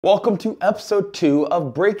Welcome to episode 2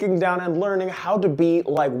 of breaking down and learning how to be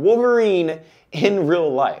like Wolverine in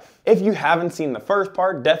real life. If you haven't seen the first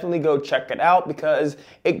part, definitely go check it out because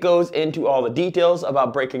it goes into all the details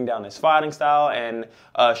about breaking down his fighting style and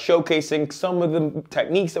showcasing some of the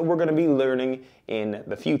techniques that we're going to be learning in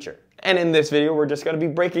the future. And in this video, we're just going to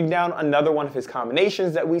be breaking down another one of his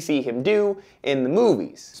combinations that we see him do in the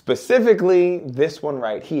movies. Specifically, this one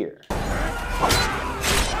right here.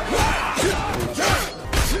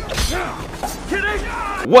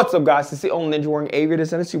 What's up, guys? It's the old ninja wearing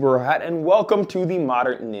aviators and a superhero hat, and welcome to the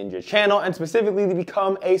Modern Ninja channel, and specifically the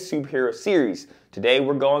Become a Superhero series. Today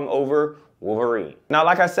we're going over Wolverine. Now,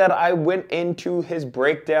 like I said, I went into his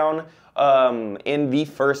breakdown in the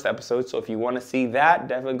first episode, so if you want to see that,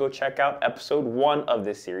 definitely go check out episode 1 of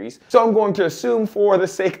this series. So I'm going to assume, for the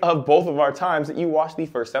sake of both of our times, that you watched the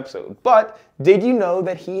first episode. But did you know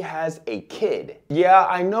that he has a kid? Yeah,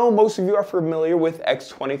 I know most of you are familiar with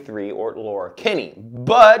X-23 or Laura Kinney,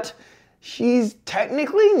 but she's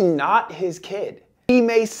technically not his kid. He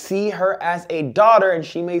may see her as a daughter and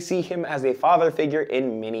she may see him as a father figure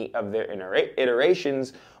in many of their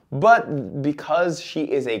iterations, but because she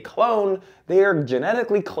is a clone, they are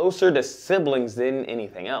genetically closer to siblings than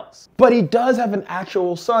anything else. But he does have an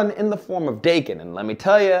actual son in the form of Daken, and let me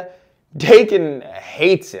tell you, Daken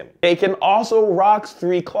hates him. Daken also rocks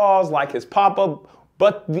 3 claws like his papa,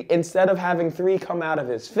 but instead of having 3 come out of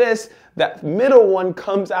his fist, that middle one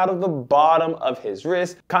comes out of the bottom of his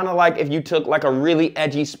wrist, kind of like if you took like a really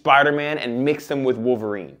edgy Spider-Man and mixed him with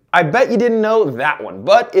Wolverine. I bet you didn't know that one,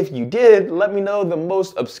 but if you did, let me know the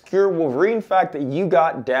most obscure Wolverine fact that you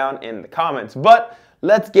got down in the comments. But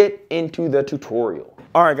let's get into the tutorial.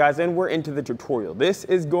 Alright guys, and we're into the tutorial. This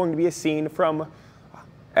is going to be a scene from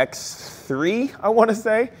X3, I want to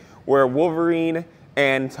say, where Wolverine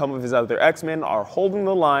and some of his other X-Men are holding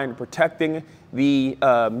the line, protecting the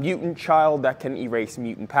mutant child that can erase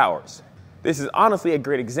mutant powers. This is honestly a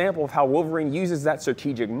great example of how Wolverine uses that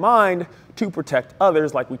strategic mind to protect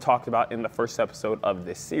others, like we talked about in the first episode of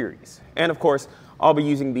this series. And of course, I'll be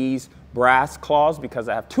using these brass claws because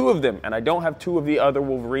I have 2 of them, and I don't have 2 of the other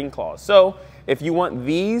Wolverine claws. So if you want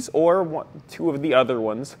these or want 2 of the other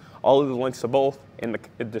ones, all of the links to both in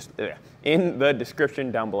the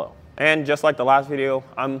description down below. And just like the last video,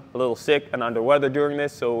 I'm a little sick and under weather during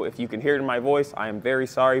this, so if you can hear it in my voice, I am very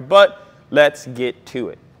sorry, but let's get to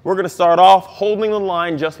it. We're going to start off holding the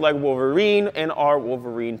line just like Wolverine in our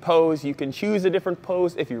Wolverine pose. You can choose a different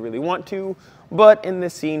pose if you really want to, but in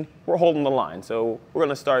this scene, we're holding the line, so we're going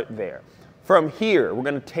to start there. From here, we're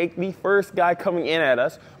going to take the first guy coming in at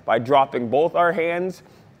us by dropping both our hands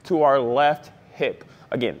to our left hip.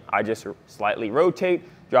 Again, I just slightly rotate,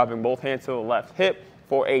 dropping both hands to the left hip,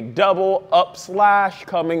 for a double up slash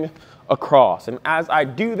coming across. And as I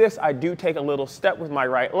do this, I do take a little step with my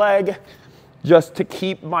right leg just to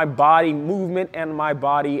keep my body movement and my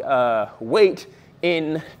body weight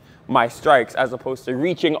in my strikes, as opposed to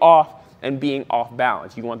reaching off and being off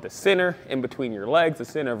balance. You want the center in between your legs, the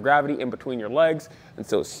center of gravity in between your legs, and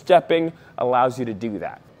so stepping allows you to do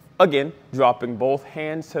that. Again, dropping both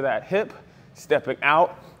hands to that hip, stepping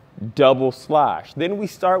out, double slash. Then we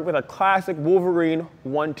start with a classic Wolverine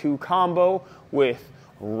 1-2 combo with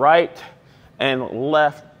right and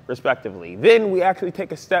left respectively. Then we actually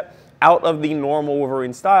take a step out of the normal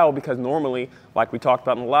Wolverine style, because normally, like we talked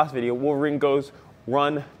about in the last video, Wolverine goes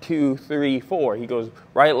 1, 2, 3, 4. He goes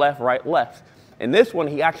right, left, right, left. In this one,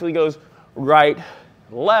 he actually goes right,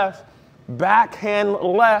 left, backhand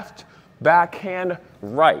left, backhand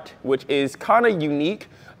right, which is kind of unique,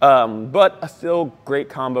 but a still great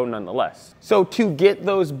combo nonetheless. So to get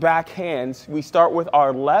those backhands, we start with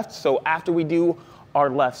our left. So after we do our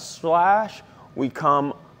left slash, we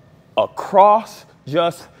come across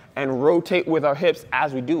just and rotate with our hips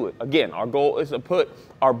as we do it. Again, our goal is to put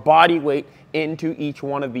our body weight into each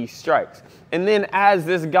one of these strikes. And then as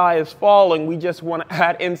this guy is falling, we just want to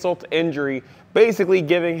add insult to injury, basically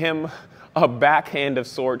giving him a backhand of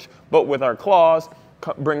sorts, but with our claws,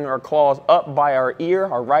 bringing our claws up by our ear,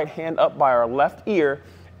 our right hand up by our left ear,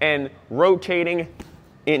 and rotating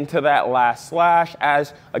into that last slash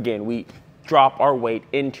as, again, we drop our weight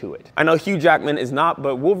into it. I know Hugh Jackman is not,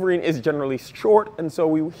 but Wolverine is generally short, and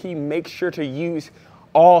so he makes sure to use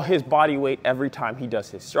all his body weight every time he does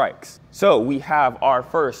his strikes. So we have our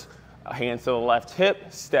first hands to the left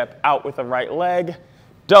hip, step out with the right leg,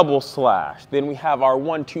 double slash. Then we have our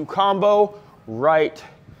 1-2 combo, right,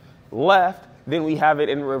 left. Then we have it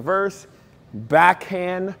in reverse,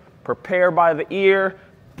 backhand, prepare by the ear,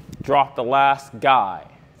 drop the last guy.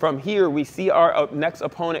 From here, we see our next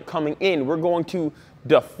opponent coming in. We're going to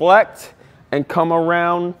deflect and come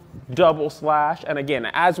around, double slash. And again,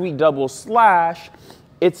 as we double slash,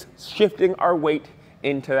 it's shifting our weight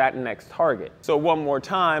into that next target. So one more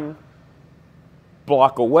time,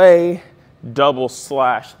 block away, double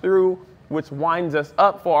slash through, which winds us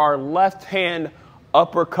up for our left hand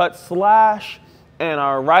uppercut slash and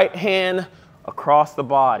our right hand across the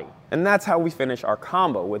body. And that's how we finish our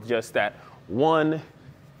combo, with just that 1-2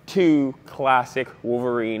 classic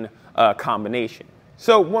Wolverine combination.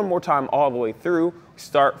 So one more time all the way through,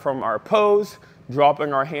 start from our pose,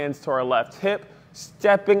 dropping our hands to our left hip,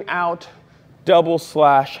 stepping out, double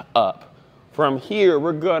slash up. From here,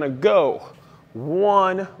 we're gonna go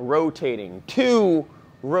 1, rotating, 2,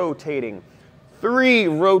 rotating, 3,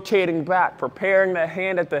 rotating back, preparing the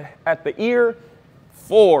hand at the ear,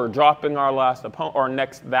 4, dropping our last opponent,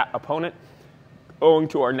 or that opponent, going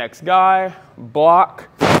to our next guy, block,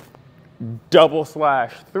 double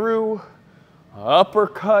slash through,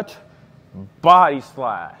 uppercut, body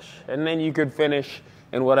slash. And then you could finish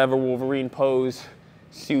in whatever Wolverine pose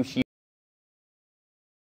suits you.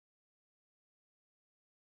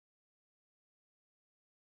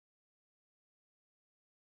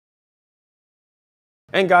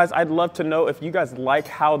 And guys, I'd love to know if you guys like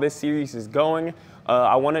how this series is going.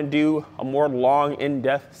 I want to do a more long,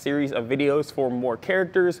 in-depth series of videos for more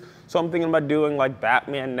characters. So I'm thinking about doing like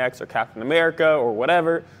Batman next, or Captain America, or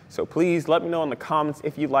whatever. So please let me know in the comments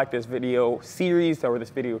if you like this video series or this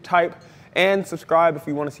video type, and subscribe if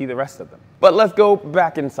you want to see the rest of them. But let's go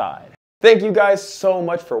back inside. Thank you guys so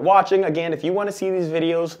much for watching. Again, if you want to see these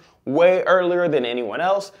videos way earlier than anyone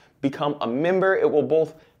else, become a member. It will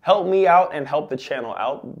both help me out and help the channel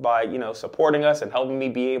out by, supporting us and helping me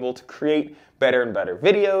be able to create better and better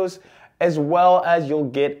videos, as well as you'll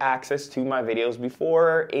get access to my videos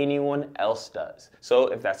before anyone else does. So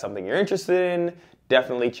if that's something you're interested in,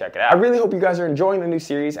 definitely check it out. I really hope you guys are enjoying the new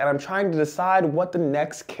series, and I'm trying to decide what the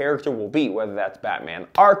next character will be, whether that's Batman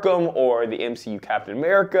Arkham or the MCU Captain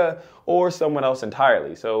America or someone else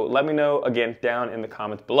entirely. So let me know, again, down in the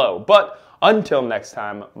comments below. But until next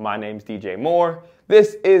time, my name's DJ Moore.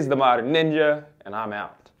 This is the Modern Ninja, and I'm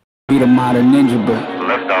out. Be the Modern Ninja, but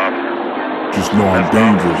Lift off. just know I'm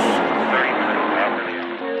dangerous.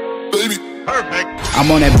 30 minutes. Baby. Perfect. I'm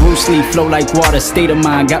on that Bruce Lee, flow like water, state of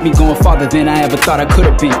mind. Got me going farther than I ever thought I could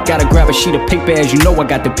have been. Gotta grab a sheet of paper, as you know I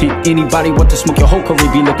got the pen. Anybody want to smoke your whole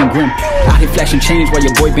career, be looking grim. Out here flashing chains while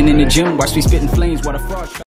your boy been in the gym. Watch me spitting flames while the frost